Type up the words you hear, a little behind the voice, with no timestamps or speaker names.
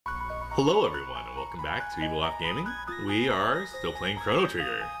Hello everyone, and welcome back to Evil Laugh Gaming. We are still playing Chrono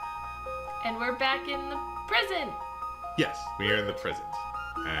Trigger. And we're back in the prison! Yes, we are in the present.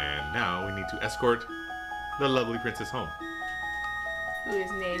 And now we need to escort the lovely princess home. Who is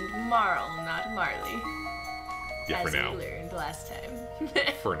named Marl, not Marley. Yeah, as for now. we learned last time.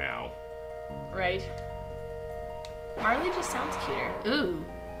 For now. Right. Marley just sounds cuter. Ooh.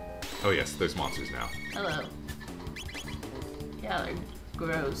 Oh yes, there's monsters now. Hello. Yeah, they're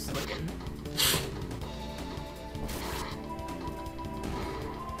gross looking.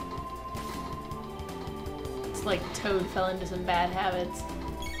 It's like Toad fell into some bad habits.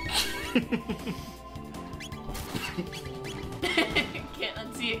 Can't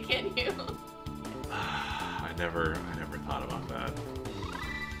unsee it, can you? I never thought about that.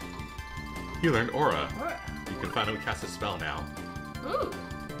 You learned Aura. Aura. You can finally cast a spell now. Ooh.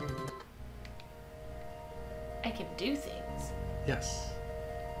 I can do things. Yes.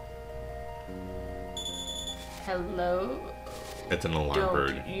 Hello? It's an alarm Don't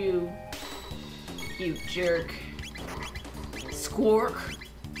bird. you jerk. Squawk.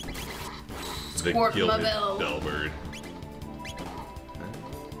 The Squawk my gilded bell. bellbird.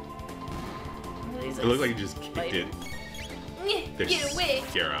 These It looked like you just kicked it. They're Get away.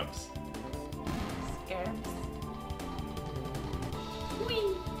 scarabs. Scarabs.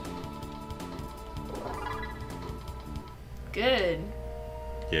 Whee. Good.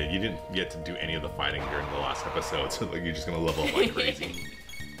 Yeah, you didn't get to do any of the fighting during the last episode, so like you're just gonna level up like crazy.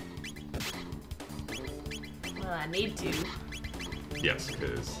 Well, I need to. Yes,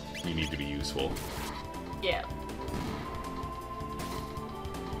 because you need to be useful. Yeah.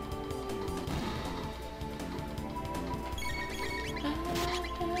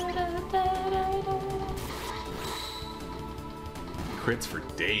 Crits for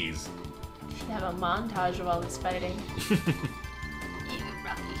days. Should have a montage of all this fighting. You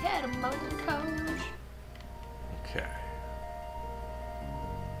Rocky had a montage. Okay.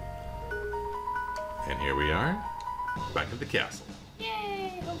 And here we are, back at the castle.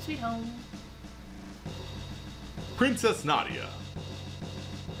 Yay, home sweet home. Princess Nadia.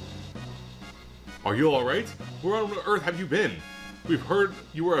 Are you alright? Where on earth have you been? We've heard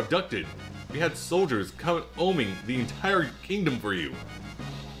you were abducted. We had soldiers combing the entire kingdom for you.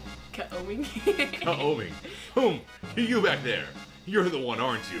 Combing. Combing. Whom? You back there. You're the one,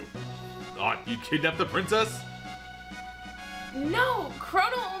 aren't you? Thought you kidnapped the princess? No,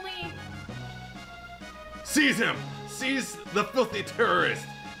 Chrono only. Seize him! Seize the filthy terrorist!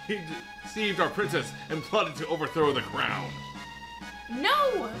 He deceived our princess and plotted to overthrow the crown.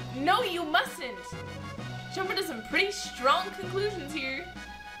 No, no, you mustn't. Jumping to some pretty strong conclusions here.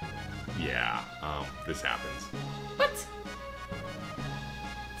 Yeah, this happens. What?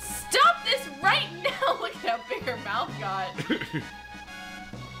 Stop this right now! Look at how big her mouth got.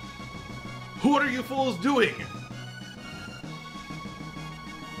 What are you fools doing?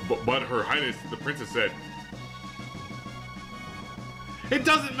 But Her Highness, the princess said... It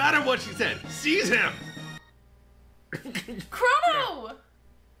doesn't matter what she said! Seize him! Chrono!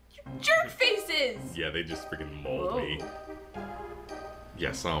 You jerk faces! Yeah, they just freaking mauled me. Whoa.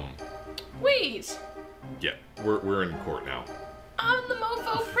 Yes, Wait, yeah, we're in court now. I'm the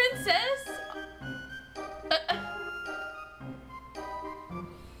mofo princess!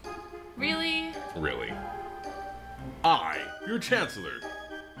 Really? Really. I, your chancellor,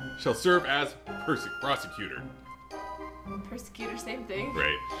 shall serve as prosecutor. Persecutor, same thing.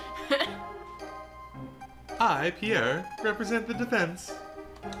 Right. I, Pierre, represent the defense.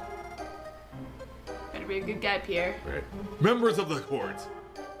 Better be a good guy, Pierre. Right. Members of the court,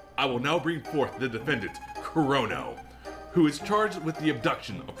 I will now bring forth the defendant, Chrono, who is charged with the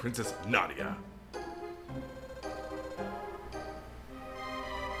abduction of Princess Nadia.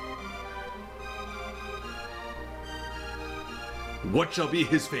 What shall be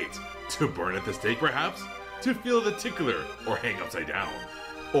his fate? To burn at the stake, perhaps? To feel the tickler, or hang upside down?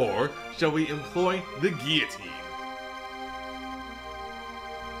 Or shall we employ the guillotine?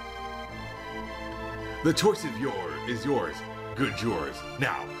 The choice is yours, good yours.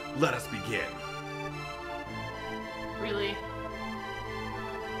 Now, let us begin. Really?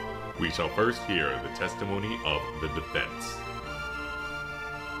 We shall first hear the testimony of the defense.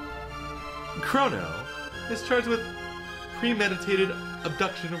 Chrono is charged with premeditated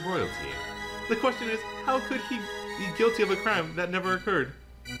abduction of royalty. The question is, how could he be guilty of a crime that never occurred?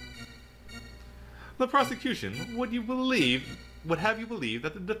 The prosecution would have you believe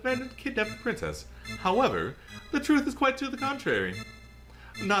that the defendant kidnapped the princess. However, the truth is quite to the contrary.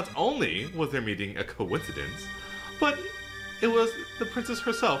 Not only was their meeting a coincidence, but it was the princess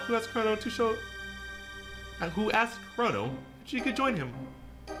herself who asked Chrono if she could join him.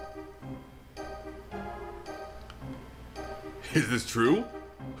 Is this true?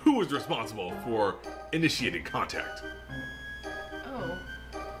 Who was responsible for initiating contact? Oh.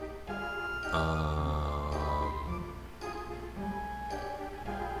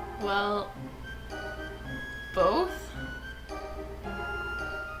 Well, both?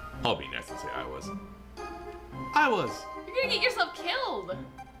 I'll be nice and say I was. I was! You're gonna get yourself killed!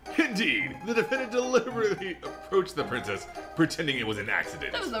 Indeed! The defendant deliberately approached the princess, pretending it was an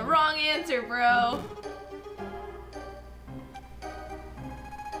accident. That was the wrong answer, bro.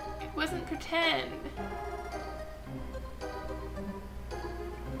 It wasn't pretend.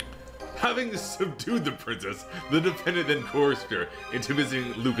 Having subdued the princess, the defendant then coerced her into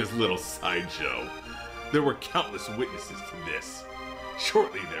visiting Luca's little sideshow. There were countless witnesses to this.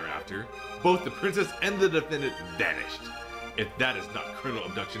 Shortly thereafter, both the princess and the defendant vanished. If that is not criminal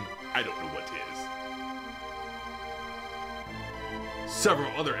abduction, I don't know what is.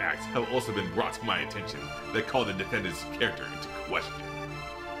 Several other acts have also been brought to my attention that call the defendant's character into question.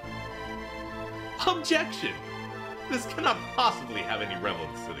 Objection! This cannot possibly have any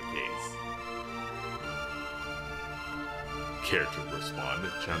relevance to the case. Care to respond,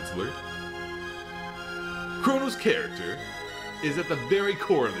 Chancellor? Chrono's character is at the very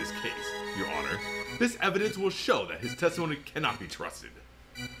core of this case, Your Honor. This evidence will show that his testimony cannot be trusted.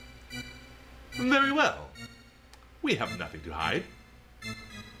 Very well. We have nothing to hide.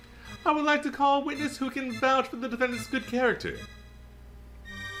 I would like to call a witness who can vouch for the defendant's good character.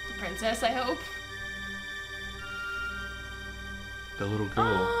 The princess, I hope. The little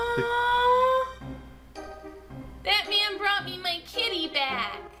girl. That man brought me my kitty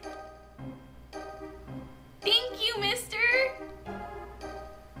back. Thank you, mister.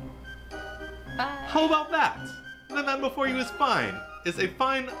 Bye. How about that? The man before you is fine. Is a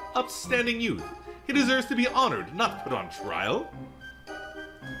fine, upstanding youth. He deserves to be honored, not put on trial.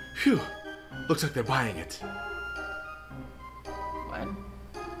 Phew. Looks like they're buying it. What?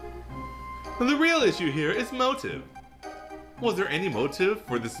 The real issue here is motive. Was there any motive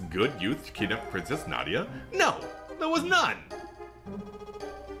for this good youth to kidnap Princess Nadia? No, there was none.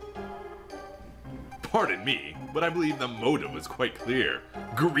 Pardon me, but I believe the motive was quite clear.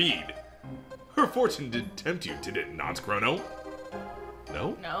 Greed. Her fortune did tempt you, did it not, Chrono?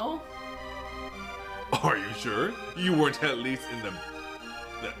 No? No. Are you sure? You weren't at least in the...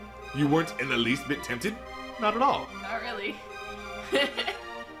 You weren't in the least bit tempted? Not at all. Not really.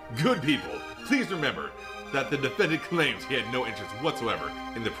 Good people, please remember that the defendant claims he had no interest whatsoever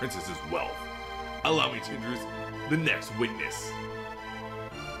in the princess's wealth. Allow me to introduce the next witness.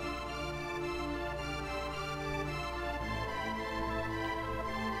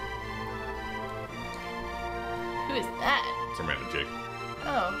 Who is that? Some random chick.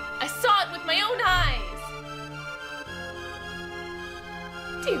 Oh, I saw it with my own eyes.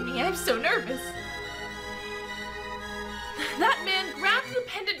 Dear me, I'm so nervous. That man grabbed the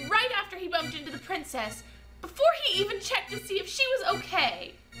pendant right after he bumped into the princess, before he even checked to see if she was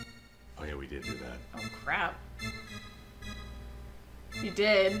okay. Oh yeah, we did do that. Oh crap. You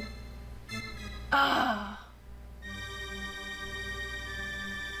did. Ah.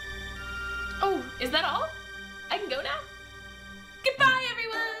 Oh, is that all? I can go now? Goodbye,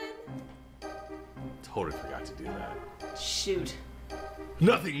 everyone! Totally forgot to do that. Shoot.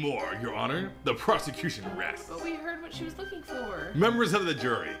 Nothing more, Your Honor. The prosecution rests. But we heard what she was looking for. Members of the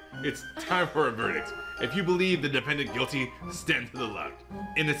jury, it's time for a verdict. If you believe the defendant guilty, stand to the left.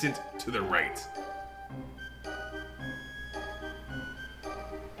 Innocent to the right.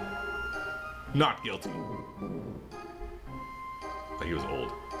 Not guilty. Like he was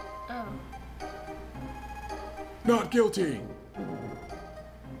old. Oh, Not guilty.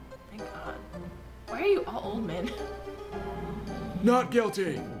 thank God. Why are you all old men? Not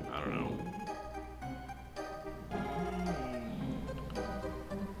guilty. I don't know.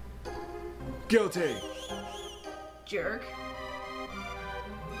 Guilty. Jerk.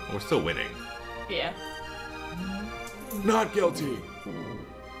 We're still winning. Yeah. Not guilty.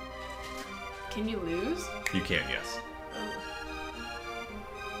 Can you lose? You can, yes. Oh.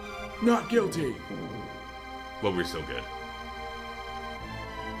 Not guilty. But we're still good.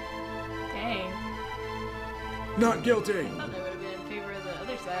 Dang. Not guilty. I thought they would have been in favor of the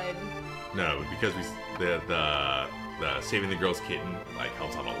other side. No, because the saving the girl's kitten like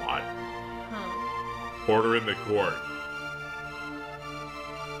helps out a lot. Huh. Order in the court.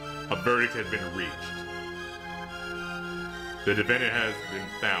 A verdict has been reached. The defendant has been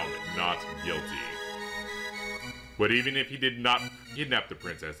found not guilty. But even if he did not kidnap the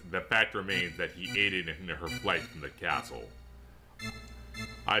princess, the fact remains that he aided in her flight from the castle.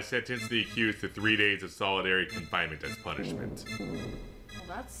 I sentence the accused to 3 days of solitary confinement as punishment. Well,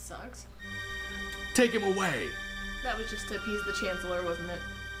 that sucks. Take him away! That was just to appease the Chancellor, wasn't it?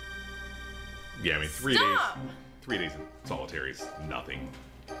 Yeah, I mean, 3 Stop! days. 3 days in solitary is nothing.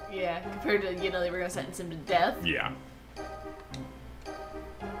 Yeah, compared to, you know, they were gonna sentence him to death. Yeah.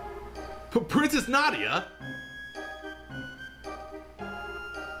 But Princess Nadia?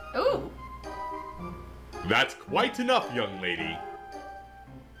 Ooh. That's quite enough, young lady.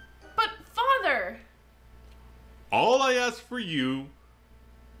 But, Father! All I asked was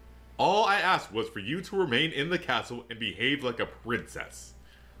for you to remain in the castle and behave like a princess.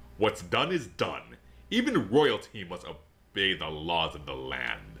 What's done is done. Even royalty must obey the laws of the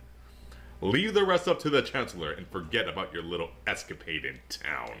land. Leave the rest up to the Chancellor and forget about your little escapade in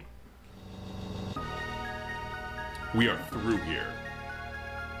town. We are through here.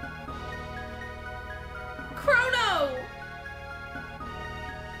 Chrono!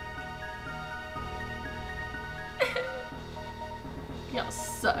 Y'all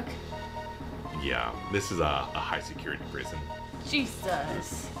suck. Yeah, this is a high security prison.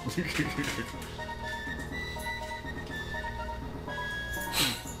 Jesus.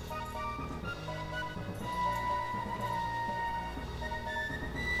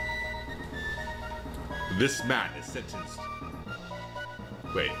 This man is sentenced.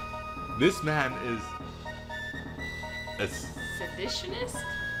 Wait, this man is a Seditionist?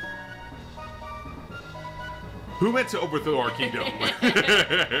 who meant to overthrow our kingdom?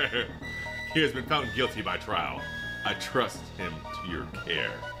 He has been found guilty by trial. I trust him to your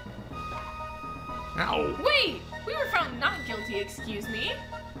care. Ow. Wait! We were found not guilty, excuse me.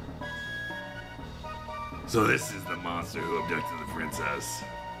 So this is the monster who abducted the princess.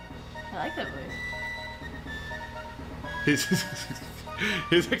 I like that voice.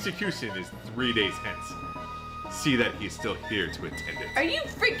 His execution is 3 days hence. See that he's still here to attend it. Are you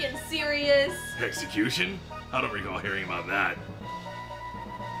freaking serious? Execution? I don't recall hearing about that.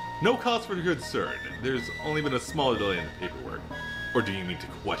 No cause for concern. There's only been a small delay in the paperwork. Or do you mean to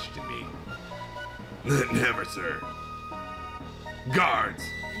question me? Never, sir. Guards!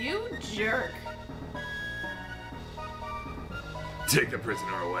 You jerk. Take the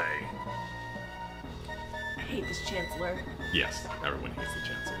prisoner away. I hate this Chancellor. Yes, everyone hates the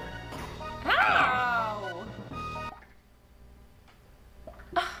Chancellor. Ow!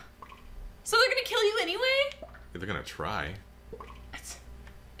 So they're gonna kill you anyway? They're gonna try.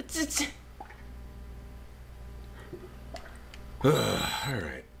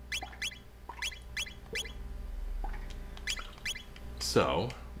 Alright. So,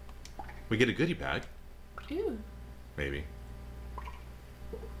 we get a goodie bag. Ew. Maybe.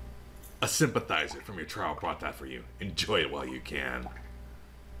 A sympathizer from your trial brought that for you. Enjoy it while you can.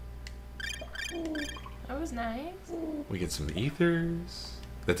 That was nice. We get some ethers.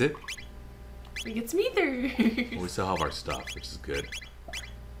 That's it? We get some ether. We still have our stuff, which is good.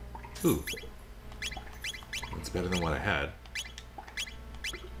 Ooh. That's better than what I had.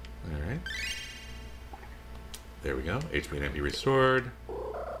 Alright. There we go. HP and MP restored.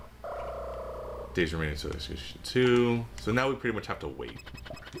 Days remaining to execution 2. So now we pretty much have to wait.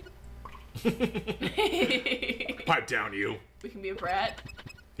 Pipe down, you. We can be a brat.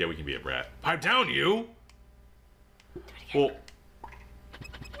 Yeah, we can be a brat. Pipe down, you. Well,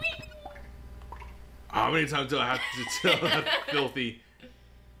 how many times do I have to tell that filthy?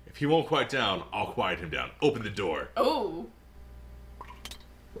 If he won't quiet down, I'll quiet him down. Open the door. Oh.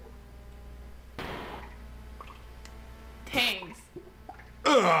 Thanks.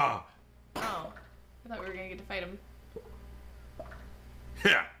 Ugh! Oh. I thought we were gonna get to fight him.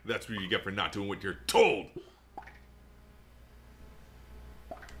 Yeah, that's what you get for not doing what you're told.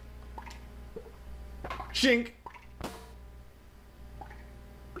 Shink.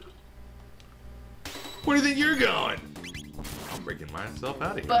 Where do you think you're going? I'm breaking myself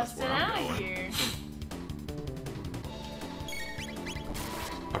out of here. That's Busting where I'm out of going. here.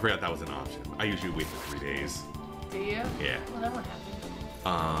 I forgot that was an option. I usually wait for 3 days. Do you? Yeah. Well, then what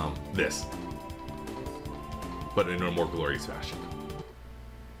happened? This. But in a more glorious fashion.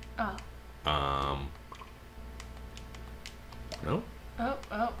 Oh. No? Oh,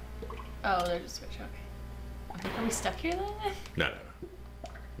 there's a switch. Okay. Are we stuck here then? No.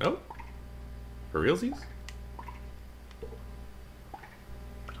 No? For realsies?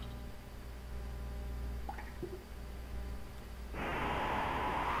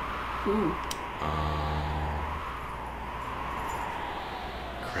 Ooh.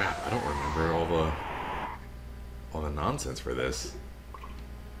 Crap, I don't remember all the nonsense for this.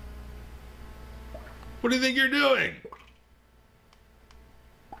 What do you think you're doing?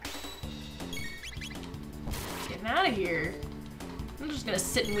 Getting out of here. I'm just gonna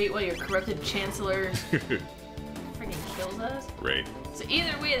sit and wait while your corrupted chancellor freaking kills us. Right. So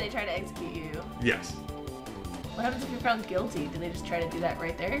either way, they try to execute you. Yes. What happens if you're found guilty? Do they just try to do that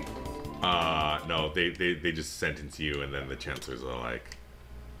right there? No, they just sentence you, and then the chancellors are like,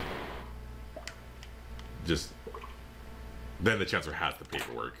 then the chancellor has the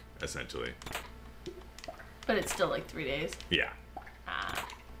paperwork, essentially. But it's still like 3 days. Yeah. Ah.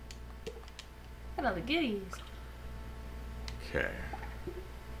 Got all the goodies. Okay.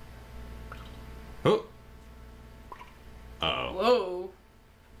 Oh. Uh-oh. Whoa.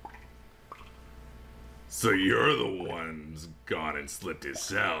 So you're the one's gone and slipped his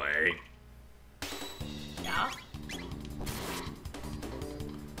cell, eh? Yeah.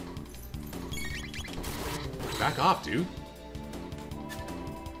 Back off, dude.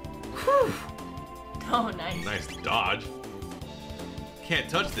 Whew. Oh, nice. Nice dodge. Can't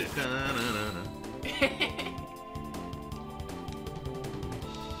touch this. Da-na-na-na.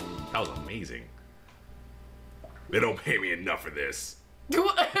 That was amazing. They don't pay me enough for this. He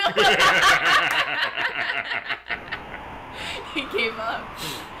gave up.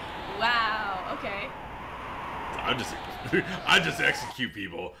 Wow. Okay. I just execute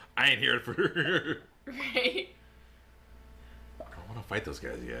people. I ain't here for. Right. I don't want to fight those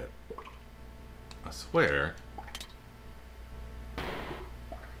guys yet. I swear.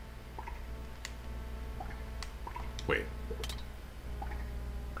 Wait.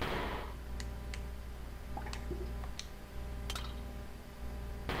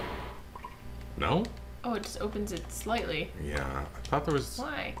 No? Oh, it just opens it slightly. Yeah, I thought there was.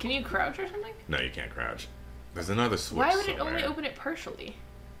 Why? Can you crouch or something? No, you can't crouch. There's another switch. Why would it somewhere only open it partially?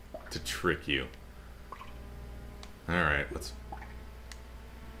 to trick you. All right, let's.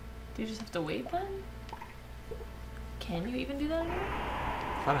 Do you just have to wait then? Can you even do that anymore?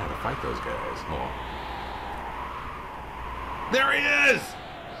 I thought I had to fight those guys. Hold on. There he is!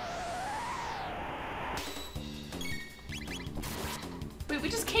 Wait, we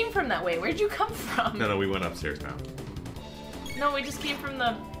just came from that way. Where'd you come from? No, we went upstairs now. No, we just came from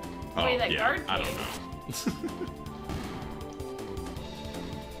the way that guard came. I don't know.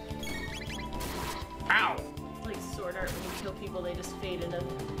 Ow! It's like Sword Art, when you kill people, they just fade into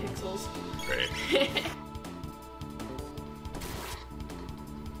pixels. Great.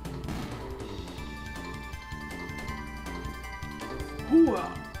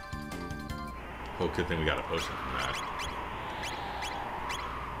 Hooah! Oh, good thing we got a potion from that.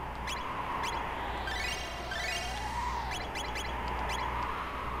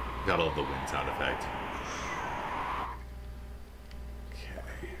 Got all the wind sound effect.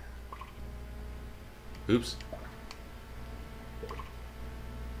 Okay. Oops. Alright.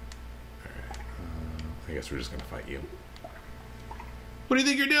 I guess we're just gonna fight you. What do you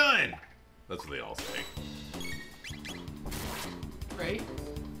think you're doing? That's what they all say. Right?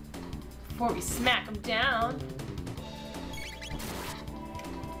 Before we smack them down.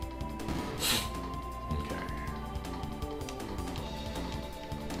 Okay.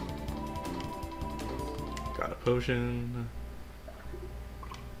 Got a potion.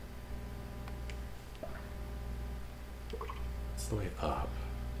 It's the way up.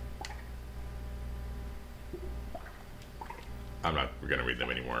 I'm not gonna read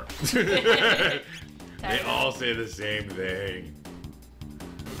them anymore. They all say the same thing.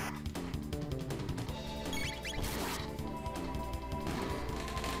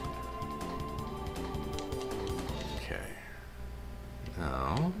 Okay.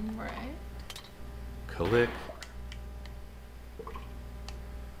 Now. Right. Click.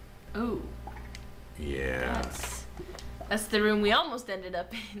 Ooh. Yeah. That's the room we almost ended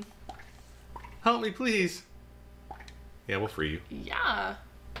up in. Help me, please. Yeah, we'll free you. Yeah.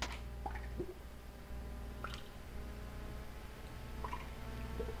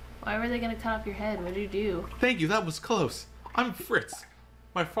 Why were they gonna cut off your head? What did you do? Thank you, that was close. I'm Fritz.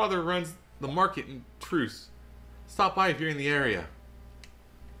 My father runs the market in Truce. Stop by if you're in the area.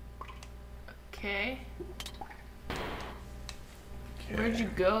 Okay. Okay. Where'd you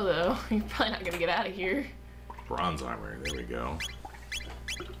go, though? You're probably not gonna get out of here. Bronze armor, there we go.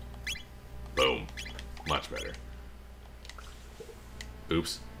 Boom. Much better.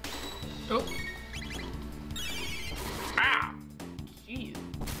 Oops. Oh. Ah! Jeez.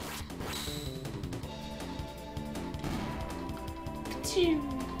 Achoo.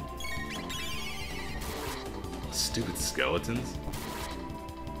 Stupid skeletons.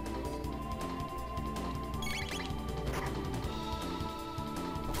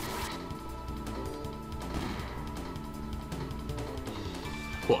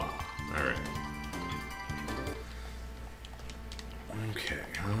 Whoa. Alright. Okay,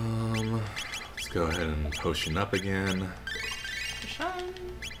 let's go ahead and potion up again. Sean.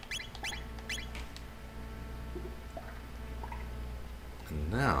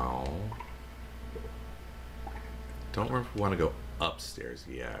 And now... Don't remember if we want to go upstairs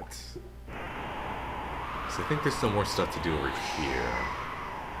yet. So I think there's still more stuff to do over here.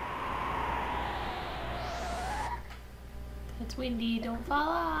 It's windy, don't fall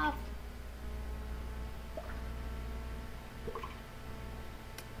off.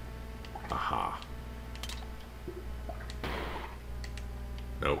 Aha.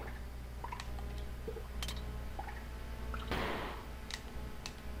 Nope.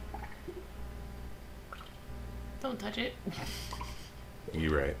 Don't touch it.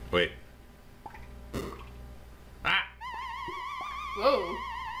 You're right. Wait. Ah! Whoa.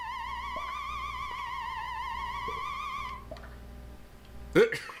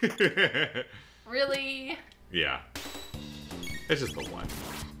 Really? Yeah. It's just the one.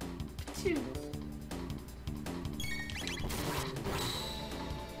 2.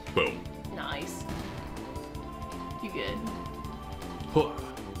 Boom. Nice. You good? Alright.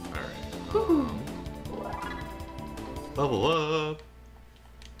 Whew. Level up.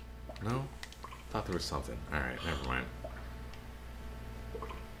 No? Thought there was something. Alright, never mind.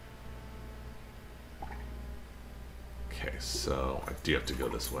 Okay, so I do have to go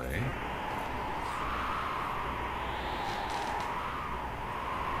this way.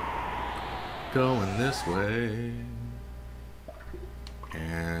 Going this way.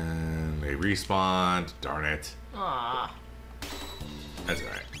 And they respawned. Darn it. Aw. That's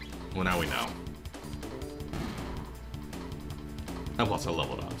alright. Well, now we know. And plus, I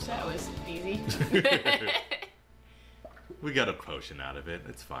leveled up. So. That was easy. We got a potion out of it.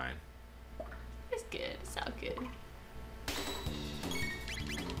 It's fine. It's good. It's all good.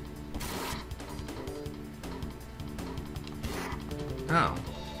 Oh.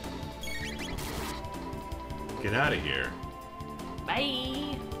 Get out of here.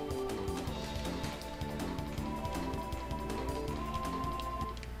 Bye.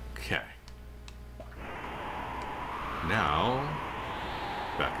 Okay. Now,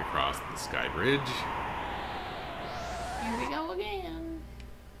 back across the sky bridge. Here we go again.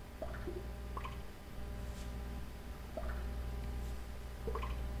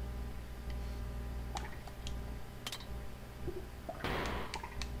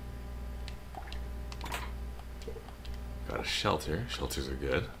 Got a shelter. Shelters are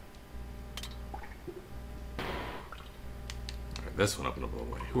good. Alright, this one up and up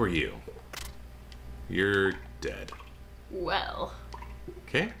away. Who are you? You're dead. Well,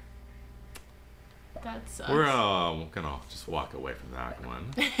 Okay. that sucks. We're gonna just walk away from that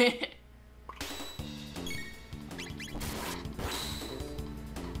one.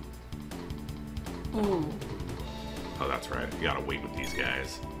 Ooh. Oh, that's right. You gotta wait with these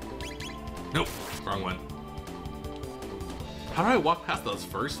guys. Nope. Wrong one. How do I walk past those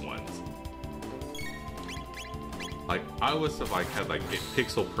first ones? Like, I was like had like it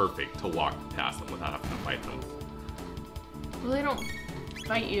pixel perfect to walk past them without having to fight them. Well, they don't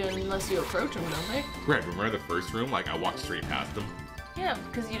fight you unless you approach them, don't they? Right, remember the first room? Like, I walked straight past them. Yeah,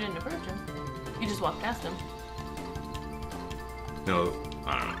 because you didn't approach them. You just walked past them. No,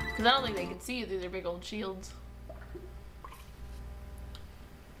 I don't know. Because I don't think they can see you through their big old shields.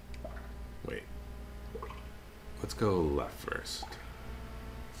 Wait. Let's go left first.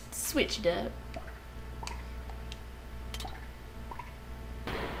 Switched up.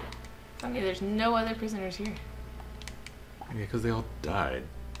 Funny, there's no other prisoners here. Yeah, because they all died.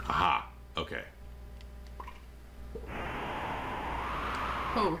 Aha! Okay.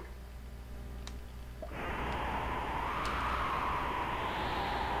 Oh.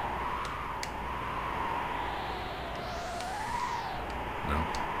 No?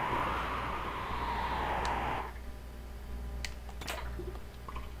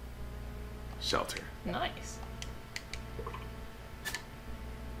 Shelter. Nice.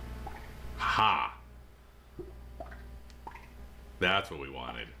 Ha! That's what we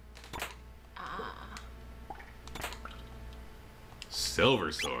wanted. Ah.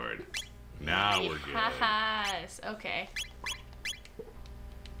 Silver sword. Now we're good. Yes. Okay.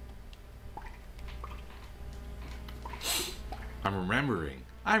 I'm remembering.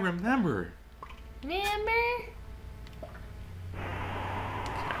 I remember. Remember?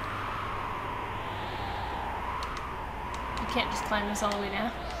 You can't just climb this all the way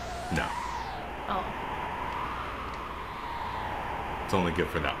down? No. Oh. It's only good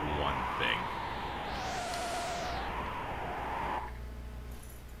for that one thing.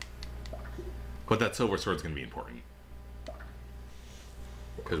 But that silver sword's gonna be important.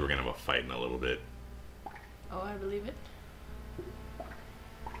 Because we're gonna have a fight in a little bit. Oh, I believe it.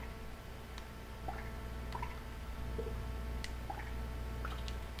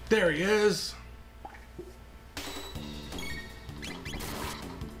 There he is!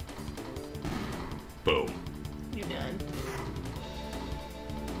 You Boom. done.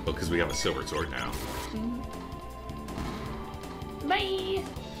 Well, because we have a silver sword now. Bye!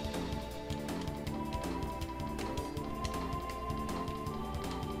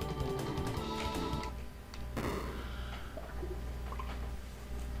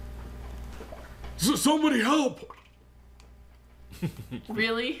 Somebody help!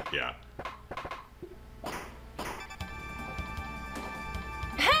 Really? Yeah.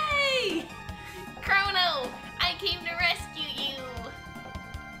 Hey! Chrono! I came to rescue you!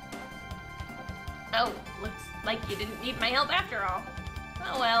 Oh, looks like you didn't need my help after all.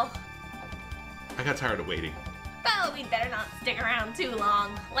 Oh well. I got tired of waiting. Well, we'd better not stick around too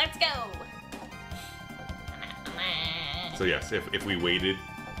long. Let's go! So yes, if we waited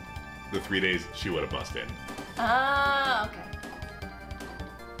the 3 days, she would have busted. Ah, okay.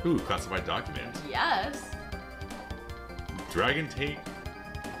 Ooh, classified document. Yes. Dragon tank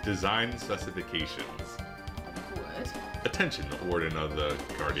design specifications. What? Attention, Warden of the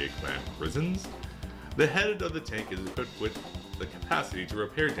Guardian Clan prisons. The head of the tank is equipped with the capacity to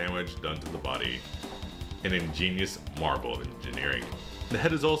repair damage done to the body. An ingenious marvel of engineering. The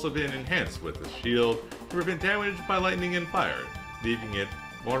head has also been enhanced with a shield to prevent damage by lightning and fire, leaving it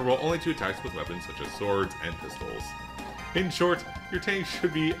vulnerable only to attacks with weapons such as swords and pistols. In short, your tank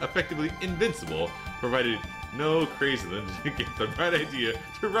should be effectively invincible, provided no crazy get the right idea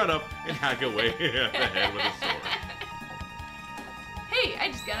to run up and hack away at the head with a sword. Hey,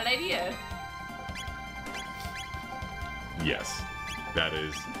 I just got an idea. Yes, that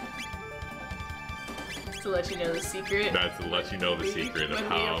is. To let you know the secret. That's to let you know the secret of when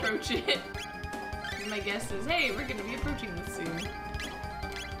how. we approach it. My guess is, hey, we're gonna be approaching this soon.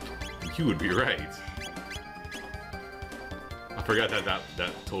 You would be right. I forgot that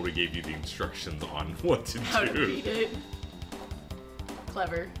totally gave you the instructions on what to How do. to beat it.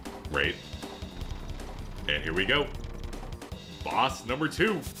 Clever. Right. And here we go. Boss number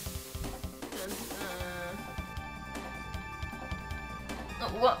 2.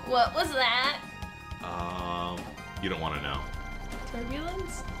 What was that? You don't want to know.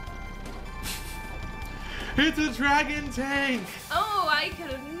 Turbulence? It's a dragon tank! Oh, I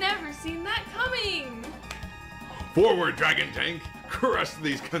could have never seen that coming! Forward, dragon tank! Crush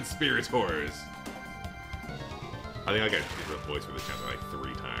these conspirators! I think I got the voice for this chapter like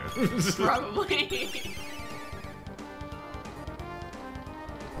 3 times. Probably.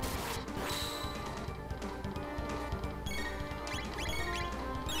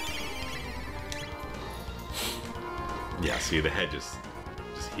 Yeah, see, the head just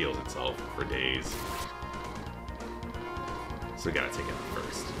heals itself for days. So we gotta take it out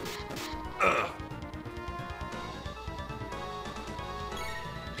first. Ugh.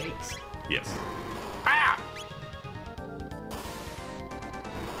 Yikes. Yes. Ah!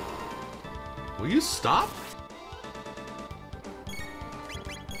 Will you stop?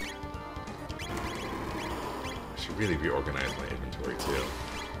 I should really reorganize my inventory too.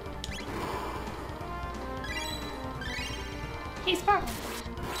 Hey, Spark.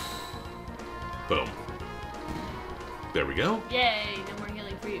 Boom. There we go. Yay, no more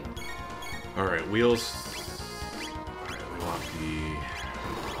healing for you. Alright, wheels. Alright, we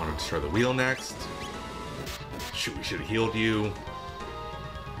want to destroy the wheel next. Shoot, we should have healed you.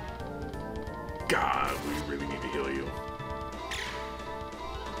 God, we really need to heal you.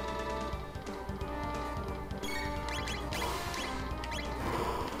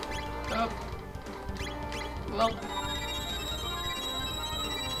 Oh. Well.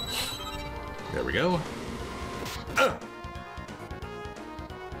 There we go.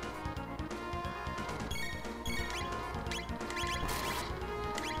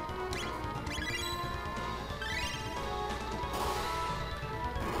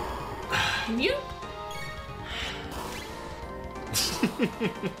 Can you?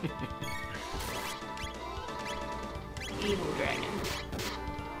 Evil dragon.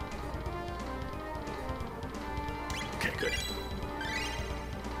 Okay, good.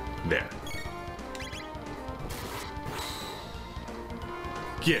 There.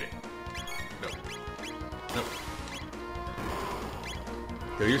 Get it. No. No.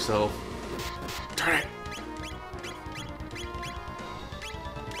 Heal yourself. Turn it.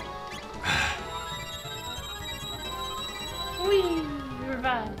 Whee!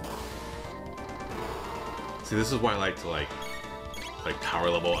 Revive. See, this is why I like to like power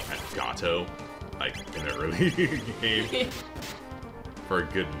level at Gato, like in the early game for a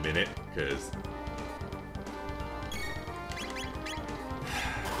good minute, because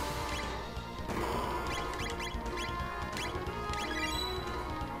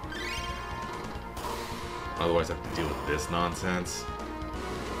otherwise I have to deal with this nonsense.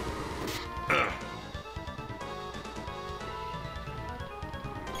 Ugh.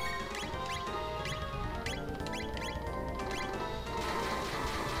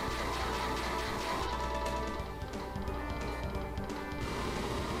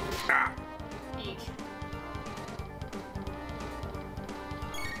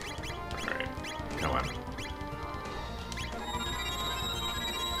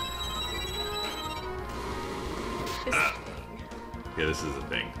 this is the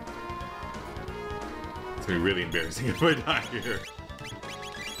thing. It's gonna be really embarrassing if I die here.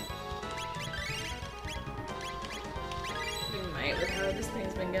 We might with how this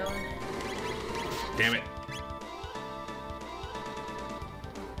thing's been going. Damn it.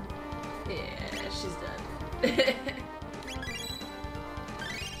 Yeah, she's done.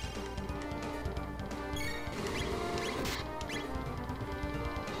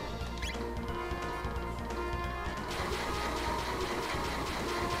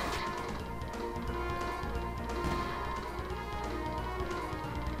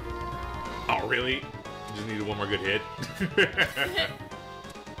 Oh, really? Just needed one more good hit.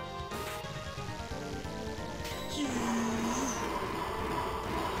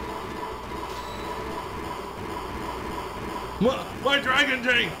 My dragon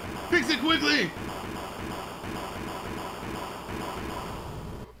tank! Fix it quickly!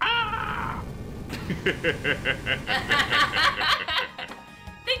 Ah!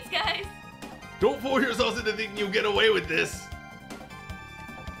 Thanks, guys. Don't fool yourselves into thinking you'll get away with this.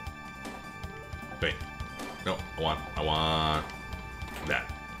 Wait. No, I want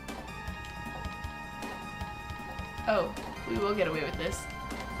that. Oh, we will get away with this.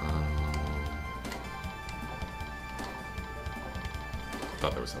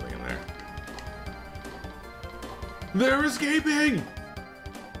 Thought there was something in there. They're escaping!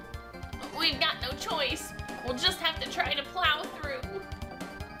 We've got no choice. We'll just have to try to plow through.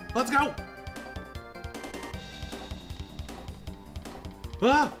 Let's go!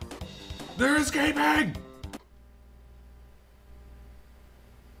 Ah! They're escaping!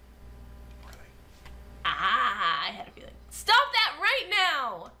 Ah, I had a feeling. Stop that right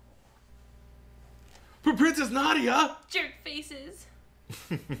now! For Princess Nadia! Jerk faces.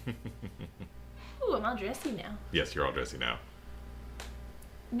 Ooh, I'm all dressy now. Yes, you're all dressy now.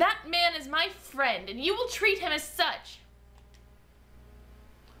 That man is my friend, and you will treat him as such.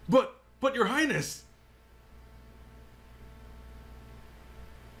 But Your Highness!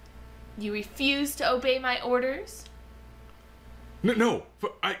 You refuse to obey my orders? No,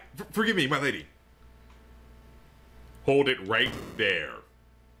 forgive me, my lady. Hold it right there.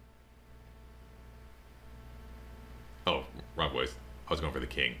 Oh, wrong voice. I was going for the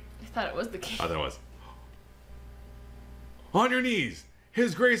king. I thought it was the king. I thought it was. On your knees!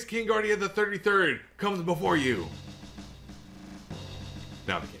 His Grace King Guardian the 33rd comes before you.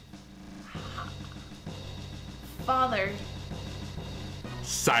 Now the king. Father.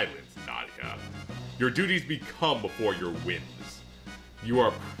 Silence, Nadia. Your duties become before your whims. You are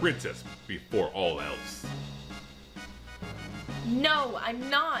a princess before all else. No, I'm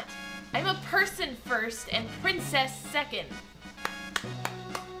not. I'm a person first and princess second.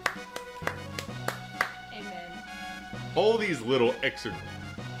 Amen. All these little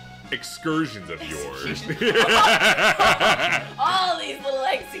excursions of yours. All these little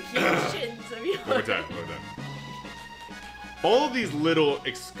executions of yours. One more time. All of these little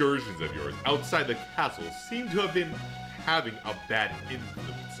excursions of yours outside the castle seem to have been having a bad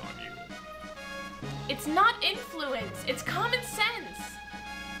influence on you. It's not influence, it's common sense.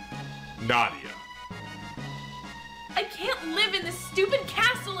 Nadia. I can't live in this stupid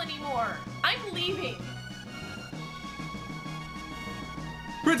castle anymore. I'm leaving.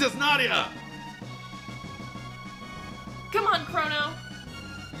 Princess Nadia! Come on, Chrono.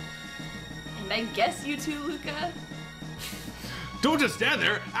 And I guess you too, Luca. Don't just stand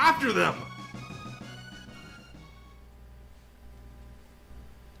there, after them!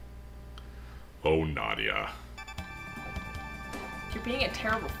 Oh, Nadia. You're being a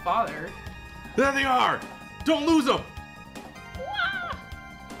terrible father. There they are! Don't lose them! Wah!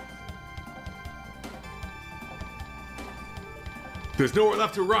 There's nowhere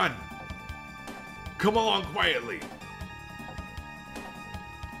left to run. Come along quietly.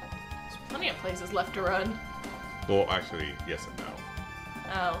 There's plenty of places left to run. Well, actually, yes and no.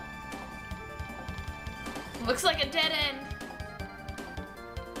 Oh. Looks like a dead end.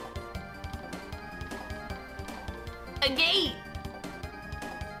 A gate!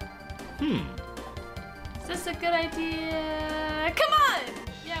 Is this a good idea? Come on!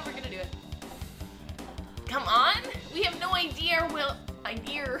 Yeah, we're gonna do it. Come on! We have no idea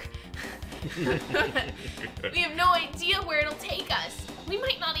we have no idea where it'll take us. We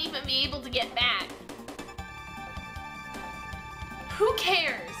might not even be able to get back. Who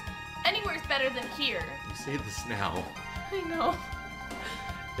cares? Anywhere's better than here. You say this now. I know.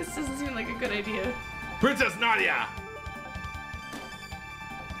 This doesn't seem like a good idea. Princess Nadia!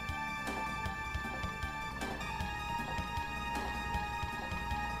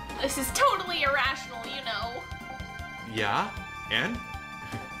 This is totally irrational, you know. Yeah? And?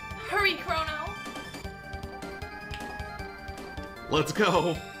 Hurry, Chrono. Let's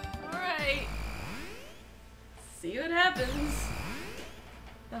go. Alright. See what happens.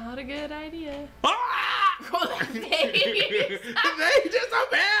 Not a good idea. Ah! Oh, that face! They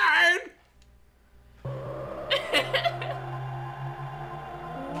disappeared!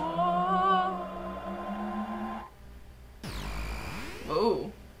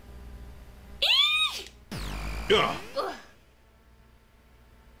 Whoa. Eee! Ugh. Ugh.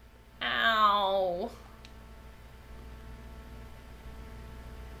 Ow.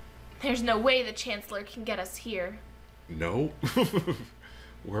 There's no way the Chancellor can get us here. No.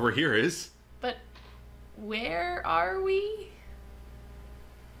 Wherever here is. But where are we?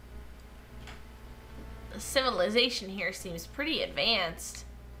 The civilization here seems pretty advanced.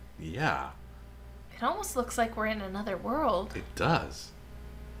 Yeah, It almost looks like we're in another world. it does.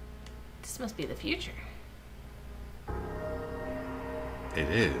 This must be the future. It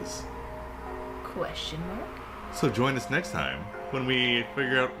is. Question mark? So join us next time when we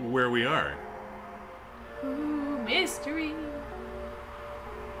figure out where we are. Ooh, mystery.